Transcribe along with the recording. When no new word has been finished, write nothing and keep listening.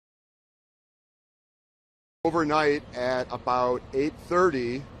Overnight at about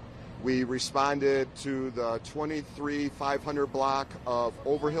 8:30, we responded to the 23500 block of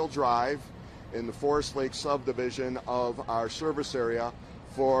Overhill Drive in the Forest Lake subdivision of our service area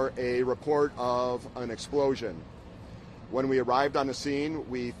for a report of an explosion. When we arrived on the scene,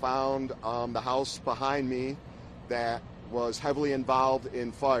 we found the house behind me that was heavily involved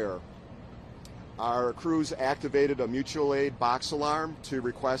in fire. Our crews activated a mutual aid box alarm to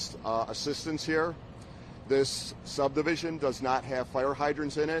request assistance here. This subdivision does not have fire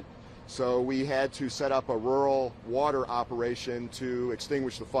hydrants in it, so we had to set up a rural water operation to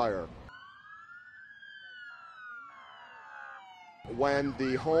extinguish the fire. When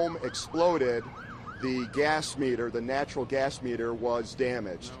the home exploded, the gas meter, the natural gas meter, was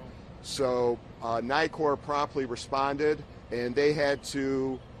damaged. So NICOR promptly responded, and they had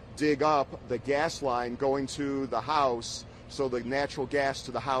to dig up the gas line going to the house so the natural gas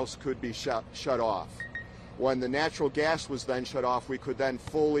to the house could be shut off. When the natural gas was then shut off, we could then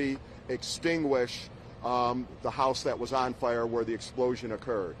fully extinguish the house that was on fire where the explosion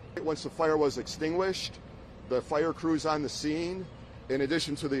occurred. Once the fire was extinguished, the fire crews on the scene, in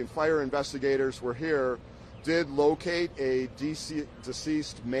addition to the fire investigators were here, did locate a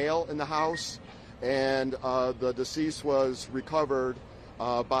deceased male in the house, and the deceased was recovered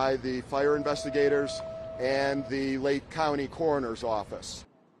by the fire investigators and the Lake County Coroner's Office.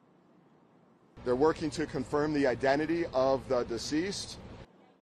 They're working to confirm the identity of the deceased.